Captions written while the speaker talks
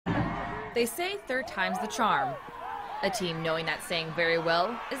They say third time's the charm. A team knowing that saying very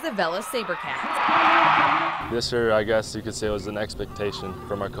well is the Vela SaberCats. This year, I guess you could say it was an expectation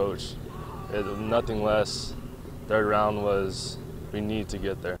from our coach. Nothing less. Third round was, we need to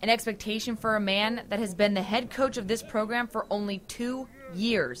get there. An expectation for a man that has been the head coach of this program for only 2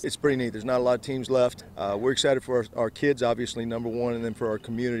 years. It's pretty neat. There's not a lot of teams left. We're excited for our kids, obviously, number one, and then for our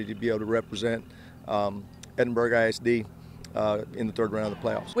community to be able to represent Edinburgh ISD in the third round of the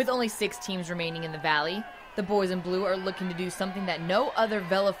playoffs. With only 6 teams remaining in the Valley, the boys in blue are looking to do something that no other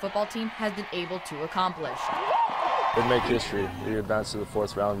Vela football team has been able to accomplish. It'd make history. We advanced to the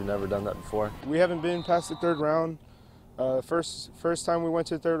fourth round. We've never done that before. We haven't been past the third round. First time we went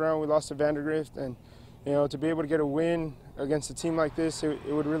to the third round, we lost to Vandergrift, and to be able to get a win against a team like this, it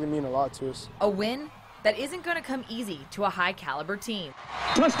would really mean a lot to us. A win that isn't going to come easy to a high-caliber team.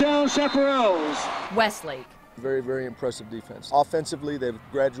 Touchdown, Chaparrals! Westlake. Very, very impressive defense. Offensively, they've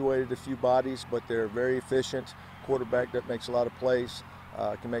graduated a few bodies, but they're very efficient. Quarterback that makes a lot of plays,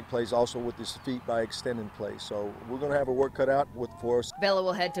 can make plays also with his feet by extending plays. So we're going to have our work cut out for us. Vela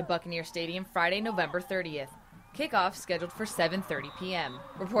will head to Buccaneer Stadium Friday, November 30th. Kickoff scheduled for 7:30 p.m.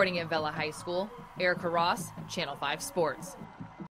 Reporting at Vela High School, Erica Ross, Channel 5 Sports.